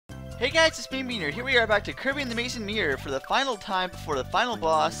Hey guys, it's me, Meaner. Here we are back to Kirby and the Amazing Mirror for the final time before the final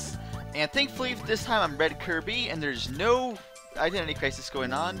boss. And thankfully, this time I'm Red Kirby, and there's no identity crisis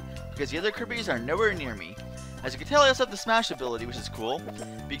going on, because the other Kirbys are nowhere near me. As you can tell, I also have the Smash ability, which is cool,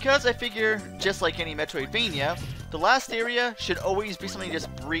 because I figure, just like any Metroidvania, the last area should always be something you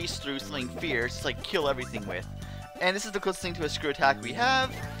just breeze through, something fierce, just like kill everything with. And this is the closest thing to a screw attack we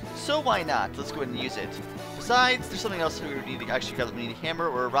have, so why not? Let's go ahead and use it. Besides, there's something else we need to actually grab. We need a hammer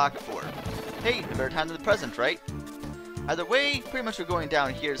or a rock for. Hey, a better time than the present, right? Either way, pretty much we're going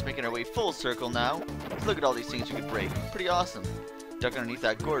down here, just making our way full circle now. Let's look at all these things you can break. Pretty awesome. Duck underneath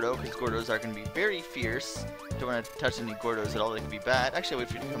that Gordo, because Gordos are going to be very fierce. Don't want to touch any Gordos at all, they can be bad. Actually, I'll wait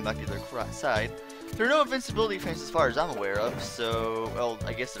for you to come back to the other side. There are no invincibility frames as far as I'm aware of, so, well,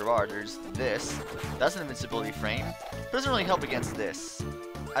 I guess there are. There's this. That's an invincibility frame. But it doesn't really help against this.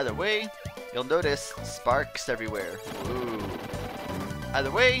 Either way, you'll notice sparks everywhere. Ooh.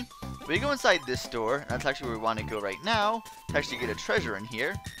 Either way, we go inside this door, and that's actually where we want to go right now, to actually get a treasure in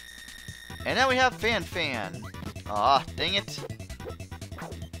here. And now we have Fan. Aw, dang it.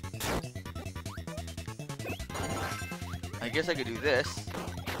 I guess I could do this.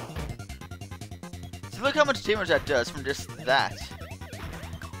 So look how much damage that does from just that.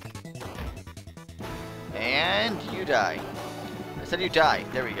 And you die. I said you die.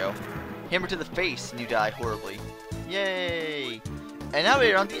 There we go. Hammer to the face and you die horribly. Yay! And now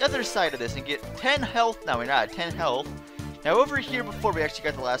we're on the other side of this and get 10 health. Now we're not at 10 health. Now over here before we actually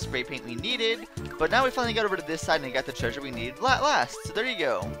got the last spray paint we needed. But now we finally got over to this side and got the treasure we needed last. So there you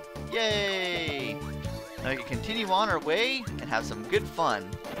go. Yay! Now we can continue on our way and have some good fun.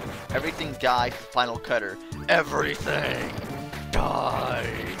 Everything die, final cutter. Everything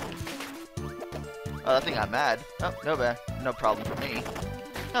die! Oh, that thing got mad. Oh, no problem for me.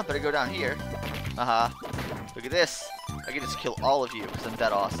 Oh, better go down here. Look at this. I can just kill all of you because I'm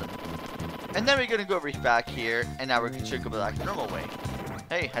that awesome. And then we're gonna go over back here, and now we're gonna go back the normal way.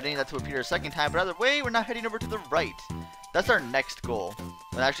 Hey, I didn't need that to appear a second time, but either way, we're now heading over to the right. That's our next goal.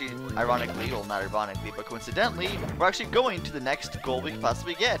 And actually, ironically, well, not ironically, but coincidentally, we're actually going to the next goal we could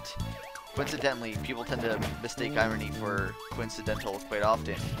possibly get. Coincidentally, people tend to mistake irony for coincidental quite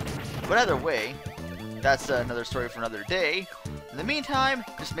often. But either way, that's another story for another day. In the meantime,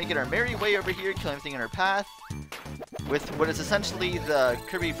 just making our merry way over here, killing everything in our path, with what is essentially the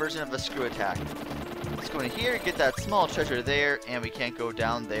Kirby version of a screw attack. Let's go in here, get that small treasure there, and we can't go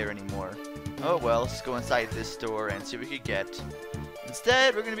down there anymore. Oh well, let's go inside this door and see what we could get.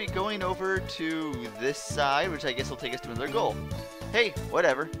 Instead, we're going to be going over to this side, which I guess will take us to another goal. Hey,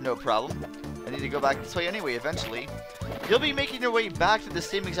 whatever, no problem. I need to go back this way anyway eventually. You'll be making your way back to the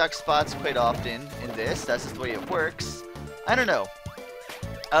same exact spots quite often in this. That's just the way it works. I don't know.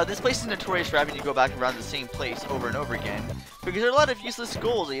 This place is notorious for having you go back around the same place over and over again, because there are a lot of useless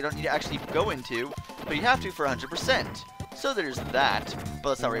goals that you don't need to actually go into, but you have to for 100%. So there's that, but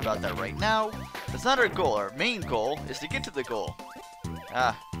let's not worry about that right now. That's not our goal. Our main goal is to get to the goal.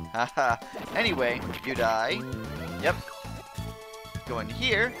 Haha. Anyway, you die. Yep. Go in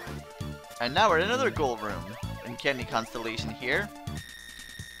here, and now we're in another goal room in Candy Constellation here.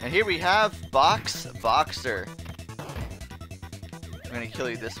 And here we have Boxer. I'm gonna kill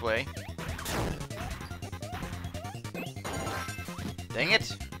you this way. Dang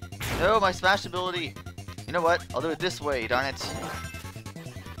it! No, my smash ability! You know what? I'll do it this way, darn it.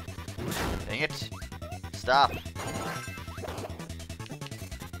 Dang it. Stop.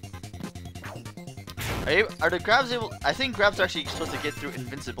 Are the grabs able... I think grabs are actually supposed to get through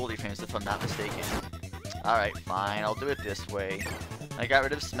invincibility frames if I'm not mistaken. Alright, fine. I'll do it this way. I got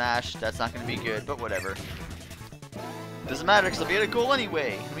rid of smash. That's not gonna be good, but whatever. Doesn't matter because I'll be at a goal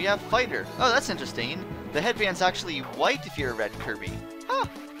anyway. And we have fighter. Oh, that's interesting. The headband's actually white if you're a red Kirby. Huh.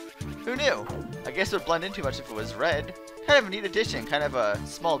 Who knew? I guess it would blend in too much if it was red. Kind of a neat addition. Kind of a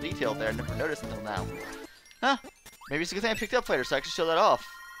small detail there. I never noticed until now. Huh. Maybe it's a good thing I picked up fighter so I can show that off.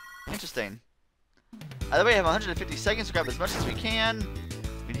 Interesting. Either way, I have 150 seconds to grab as much as we can.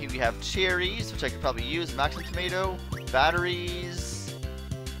 We have cherries, which I could probably use. Maximum tomato. Batteries.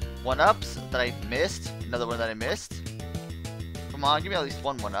 1-ups that I missed. Another one that I missed. Come on, give me at least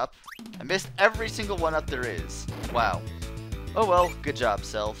one 1-up. I missed every single 1-up there is. Wow. Oh well, good job,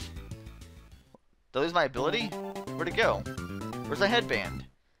 self. Did I lose my ability? Where'd it go? Where's my headband?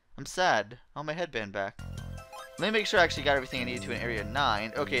 I'm sad. I want my headband back. Let me make sure I actually got everything I needed to in Area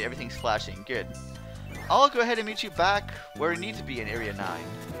 9. Okay, everything's flashing. Good. I'll go ahead and meet you back where we need to be in Area 9.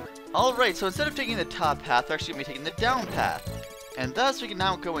 Alright, so instead of taking the top path, we're actually going to be taking the down path. And thus, we can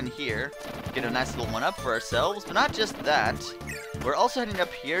now go in here, get a nice little 1-up for ourselves, but not just that. We're also heading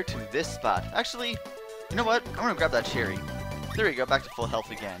up here to this spot. Actually, you know what? I'm going to grab that cherry. There we go, back to full health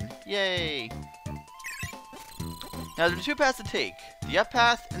again. Yay! Now there are two paths to take, the up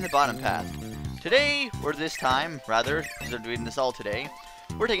path and the bottom path. Today, or this time, rather, because I'm doing this all today,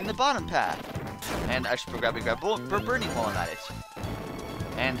 we're taking the bottom path. And I should grab burning while I'm at it.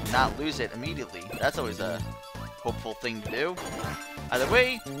 And not lose it immediately. That's always a hopeful thing to do. Either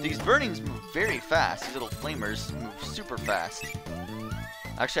way, these burnings move very fast. These little flamers move super fast.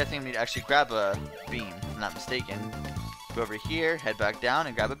 Actually, I think I need to actually grab a beam, if I'm not mistaken. Go over here, head back down,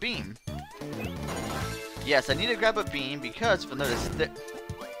 and grab a beam. Yes, I need to grab a beam because if you'll notice that...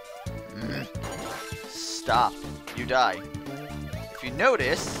 Stop. You die. If you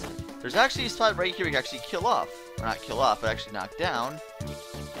notice, there's actually a spot right here we can actually kill off. Or not kill off, but actually knock down.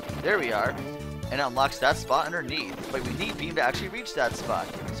 There we are. And it unlocks that spot underneath. But we need beam to actually reach that spot.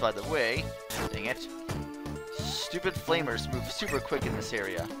 So by the way, dang it. Stupid flamers move super quick in this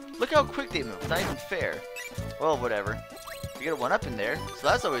area. Look how quick they move. It's not even fair. Well, whatever. You get a 1-up in there. So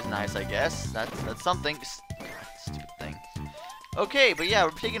that's always nice, I guess. That's something. Stupid thing. Okay, but yeah,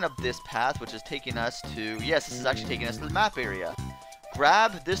 we're taking up this path, which is taking us to... Yes, this is actually taking us to the map area.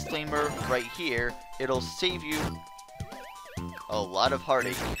 Grab this flamer right here. It'll save you a lot of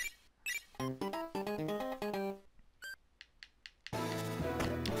heartache.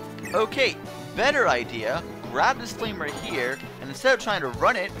 Okay, better idea. Grab this flamer here, and instead of trying to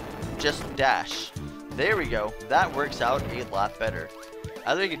run it, just dash. There we go. That works out a lot better.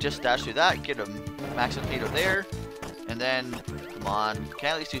 Either you could just dash through that, get a max tornado there, and then, come on, can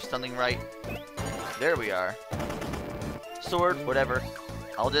I at least do something right? There we are. Sword, whatever.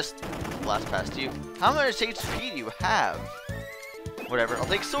 I'll just blast past you. How much HP do you have? Whatever, I'll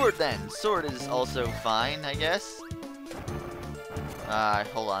take sword then. Sword is also fine, I guess.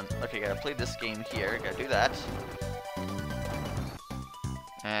 Hold on. Okay, gotta play this game here. Gotta do that.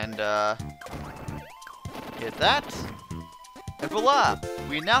 And, get that. And voila!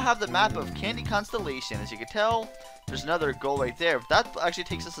 We now have the map of Candy Constellation. As you can tell, there's another goal right there. That actually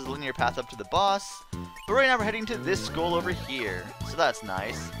takes us as a linear path up to the boss. But right now we're heading to this goal over here. So that's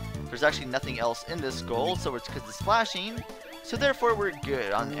nice. There's actually nothing else in this goal, so it's because it's flashing. So therefore we're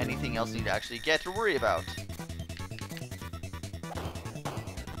good on anything else we need to actually get or worry about.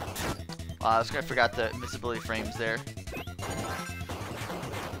 I forgot the invincibility frames there.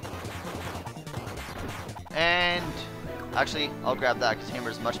 And actually, I'll grab that because hammer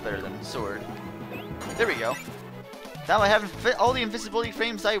is much better than sword. There we go. Now I have all the invisibility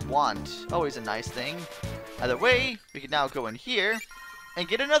frames I want. Always a nice thing. Either way, we can now go in here and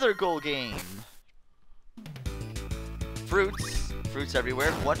get another goal game. Fruits. Fruits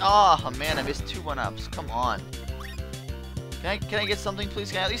everywhere. Oh man, I missed 2 1-ups. Come on. Can I get something,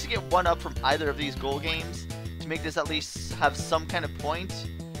 please? Can I at least get 1-up from either of these goal games to make this at least have some kind of point?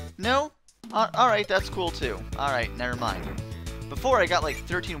 No? Alright, that's cool too. Alright, never mind. Before, I got like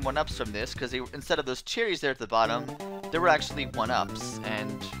 13 1-ups from this, because instead of those cherries there at the bottom, there were actually 1-ups,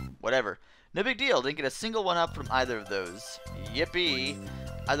 and whatever. No big deal, didn't get a single 1-up from either of those. Yippee!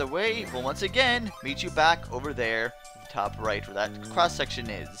 Either way, we'll once again meet you back over there, top right, where that cross-section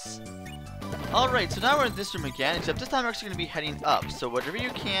is. Alright, so now we're in this room again, except this time we're actually going to be heading up. So whatever you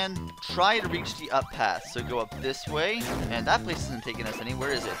can, try to reach the up path. So go up this way, and that place isn't taking us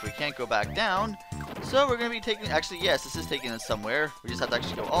anywhere, is it? We can't go back down. So we're going to be taking, actually yes, this is taking us somewhere. We just have to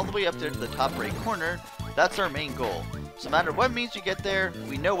actually go all the way up there to the top right corner. That's our main goal. So no matter what means we get there,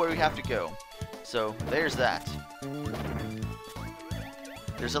 we know where we have to go. So there's that.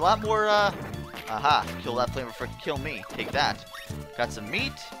 There's a lot more, aha, kill that flame before it can kill me. Take that. Got some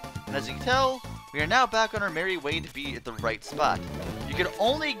meat. And as you can tell, we are now back on our merry way to be at the right spot. You can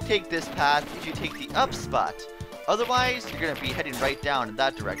only take this path if you take the up spot. Otherwise, you're going to be heading right down in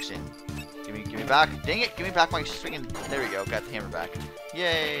that direction. Give me back. Dang it, give me back my freaking... There we go, got the hammer back.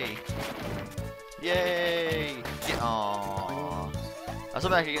 Yay. Yay. Aww. I was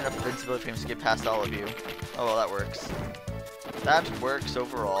hoping I could get enough invincibility frames to get past all of you. Oh, well, that works. That works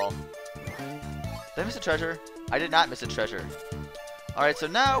overall. Did I miss a treasure? I did not miss a treasure. Alright, so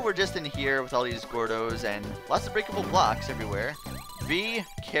now we're just in here with all these Gordos and lots of breakable blocks everywhere. Be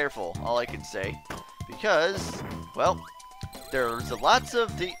careful, all I can say. Because, well, there's lots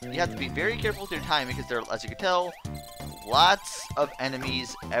of... you have to be very careful with your time because there are, as you can tell, lots of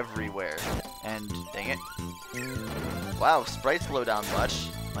enemies everywhere. And, dang it. Wow, sprites slow down much.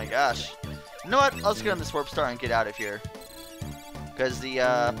 My gosh. You know what? Let's get on this warp star and get out of here. Because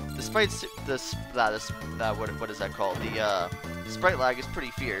the sprites... what is that called? The sprite lag is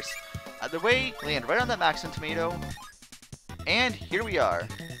pretty fierce. Either way, land right on that maximum tomato. And here we are.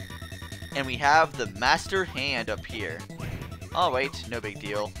 And we have the Master Hand up here. Oh wait, no big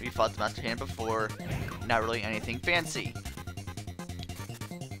deal. We fought the Master Hand before. Not really anything fancy.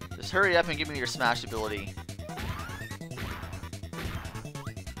 Just hurry up and give me your smash ability.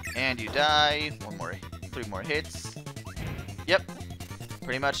 And you die. 3 more hits. Yep.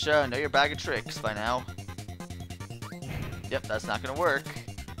 Pretty much know your bag of tricks by now. Yep, that's not gonna work.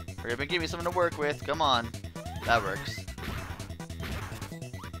 Hurry up and give me something to work with. Come on. That works.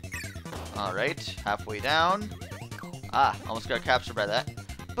 Alright, halfway down. Ah, almost got captured by that.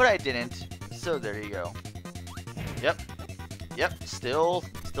 But I didn't. So there you go. Yep. Yep, still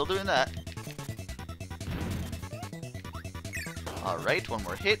doing that. Alright, 1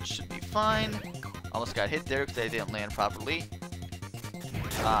 more hit. Should be fine. Almost got hit there because I didn't land properly.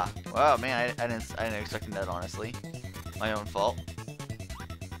 Ah, wow, man, I didn't expect that, honestly. My own fault.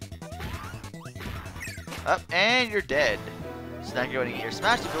 Up, and you're dead. So now you go and get your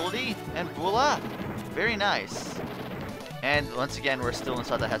smash ability, and voila! Very nice. And once again, we're still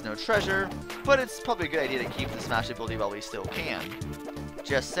inside that has no treasure, but it's probably a good idea to keep the smash ability while we still can.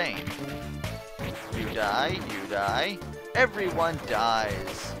 Just saying. You die, you die. Everyone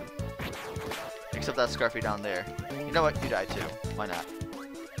dies. Except that Scarfy down there. You know what? You die too. Why not?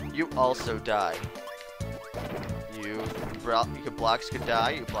 You also die. Blocks could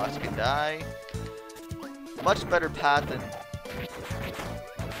die. You blocks could die. Much better path than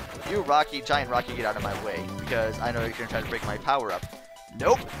you, Giant Rocky. Get out of my way because I know you're gonna try to break my power up.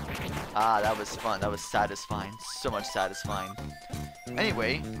 Nope. Ah, that was fun. That was satisfying. So much satisfying.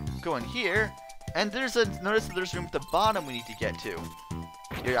 Anyway, go in here, and notice that there's room at the bottom we need to get to.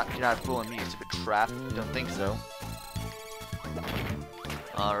 You're not fooling me, you stupid trap. Don't think so.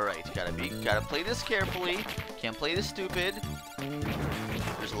 Alright, gotta play this carefully. Can't play this stupid.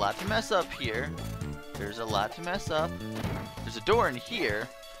 There's a lot to mess up here. There's a lot to mess up. There's a door in here.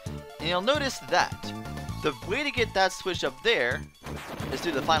 And you'll notice that the way to get that switch up there is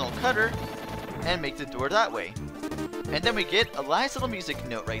through the final cutter and make the door that way. And then we get a nice little music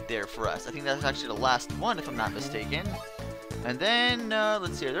note right there for us. I think that's actually the last one, if I'm not mistaken. And then,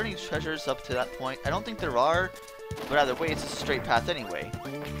 let's see, are there any treasures up to that point? I don't think there are, but either way, it's a straight path anyway.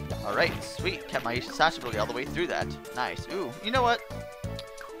 Alright, sweet. Kept my sash ability all the way through that. Nice. Ooh, you know what?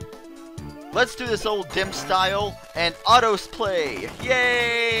 Let's do this old dim style and autos play.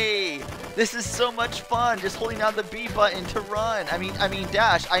 Yay! This is so much fun, just holding down the B button to run. I mean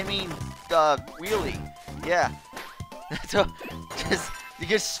dash. Wheelie. Yeah. So, you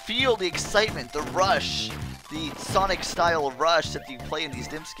just feel the excitement, the rush, the Sonic style rush that you play in these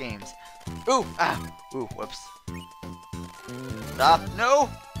Dimps games. Ooh, ah, ooh, whoops. Stop, no,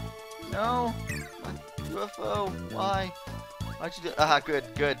 no, UFO, why? Why'd you do,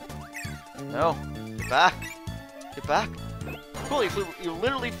 good. No, get back. Cool, you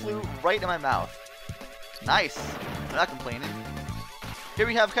literally flew right in my mouth. Nice, I'm not complaining. Here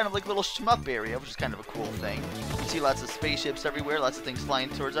we have kind of like a little shmup area, which is kind of a cool thing. You see lots of spaceships everywhere, lots of things flying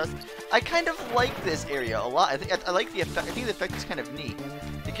towards us. I kind of like this area a lot. I like the effect. I think the effect is kind of neat.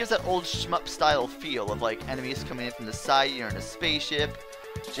 It gives that old shmup style feel of like enemies coming in from the side. You're in a spaceship,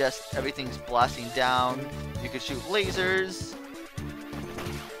 just everything's blasting down. You can shoot lasers.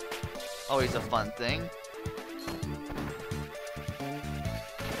 Always a fun thing.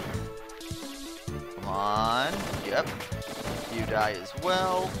 Come on. Yep. You die as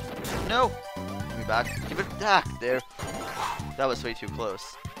well. No! Give me back. Give it back. There. That was way too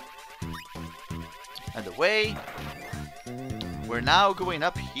close. And away. We're now going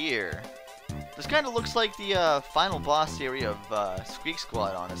up here. This kind of looks like the final boss area of Squeak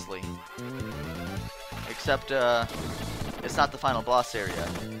Squad, honestly. Except it's not the final boss area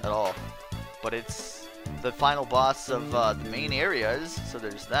at all. But it's the final boss of the main areas, so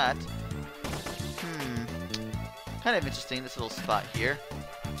there's that. Kind of interesting, this little spot here.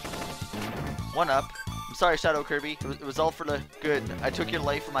 1 up. I'm sorry, Shadow Kirby. It was all for the good. I took your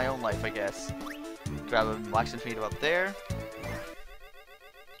life for my own life, I guess. Grab a Wax Infinito up there.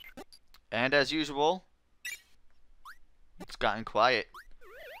 And as usual, it's gotten quiet.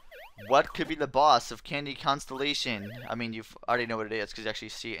 What could be the boss of Candy Constellation? I mean, you already know what it is because you actually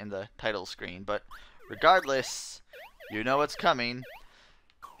see it in the title screen. But regardless, you know what's coming.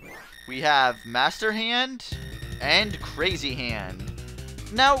 We have Master Hand and Crazy Hand.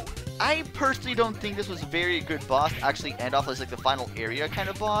 Now, I personally don't think this was a very good boss to actually end off as like the final area kind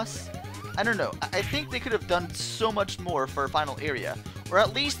of boss. I don't know. I think they could have done so much more for a final area, or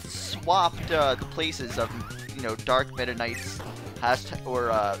at least swapped the places of, you know, Dark Meta Knights, question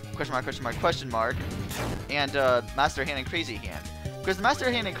mark, and Master Hand and Crazy Hand. Because the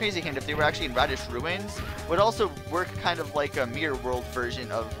Master Hand and Crazy Hand, if they were actually in Radish Ruins, would also work kind of like a Mirror World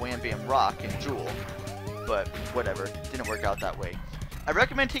version of Wham Bam Rock and Jewel. But whatever, didn't work out that way. I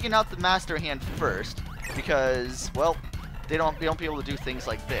recommend taking out the Master Hand first, because, well, they won't be able to do things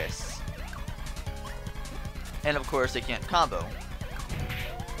like this. And of course, they can't combo.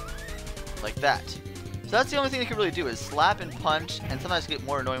 Like that. So that's the only thing they can really do is slap and punch, and sometimes get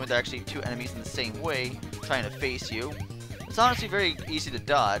more annoying when they're actually two enemies in the same way, trying to face you. It's honestly very easy to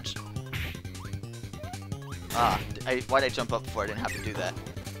dodge. Why'd I jump up before? I didn't have to do that.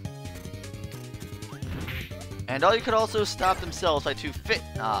 And all you could also stop themselves by two fit.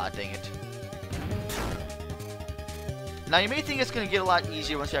 Dang it. Now you may think it's going to get a lot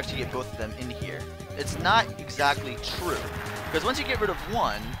easier once you actually get both of them in here. It's not exactly true. Because once you get rid of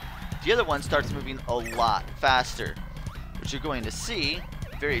one, the other one starts moving a lot faster. Which you're going to see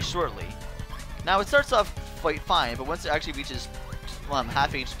very shortly. Now it starts off quite fine, but once it actually reaches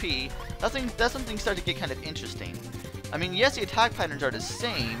half HP, that's when things start to get kind of interesting. I mean, yes, the attack patterns are the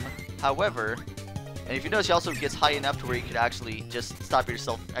same, however, and if you notice, he also gets high enough to where you could actually just stop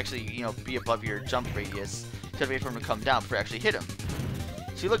yourself, actually, you know, be above your jump radius, to wait for him to come down before you actually hit him.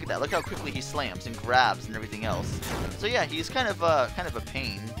 So look at that, look how quickly he slams and grabs and everything else. So yeah, he's kind of a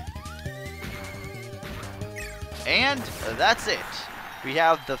pain. And that's it. We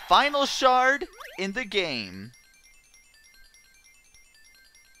have the final shard in the game.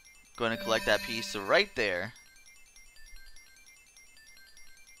 Going to collect that piece right there.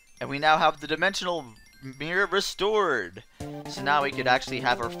 And we now have the dimensional mirror restored. So now we could actually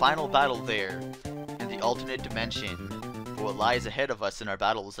have our final battle there in the alternate dimension. For what lies ahead of us in our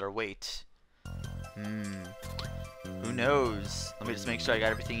battles that await. Who knows? Let me just make sure I got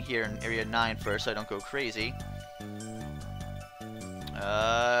everything here in Area 9 first so I don't go crazy.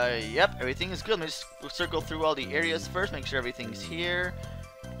 Yep, everything is good. Let me just circle through all the areas first, make sure everything's here.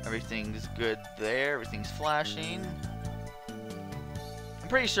 Everything's good there. Everything's flashing. I'm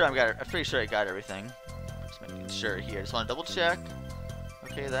pretty sure I got everything. Just making sure here. Just want to double check.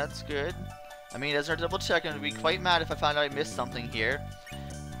 Okay, that's good. I mean, it doesn't hurt to double check. I'm gonna be quite mad if I found out I missed something here.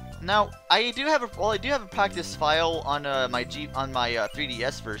 Now, I do have a practice file on my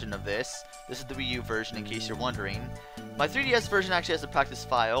 3DS version of this. This is the Wii U version, in case you're wondering. My 3DS version actually has a practice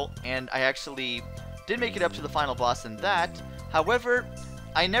file, and I actually did make it up to the final boss in that. However,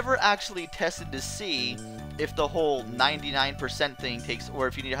 I never actually tested to see if the whole 99% thing takes, or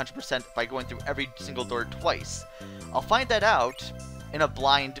if you need 100% by going through every single door twice. I'll find that out on a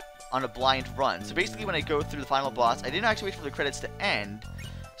blind run. So basically, when I go through the final boss, I didn't actually wait for the credits to end.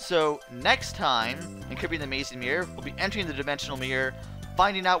 So next time in Kirby and the Amazing Mirror, we'll be entering the dimensional mirror,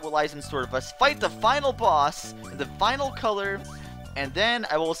 finding out what lies in store of us, fight the final boss in the final color, and then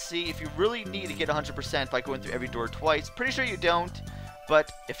I will see if you really need to get 100% by going through every door twice. Pretty sure you don't,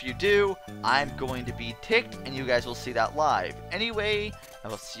 but if you do, I'm going to be ticked, and you guys will see that live. Anyway, I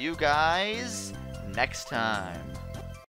will see you guys next time.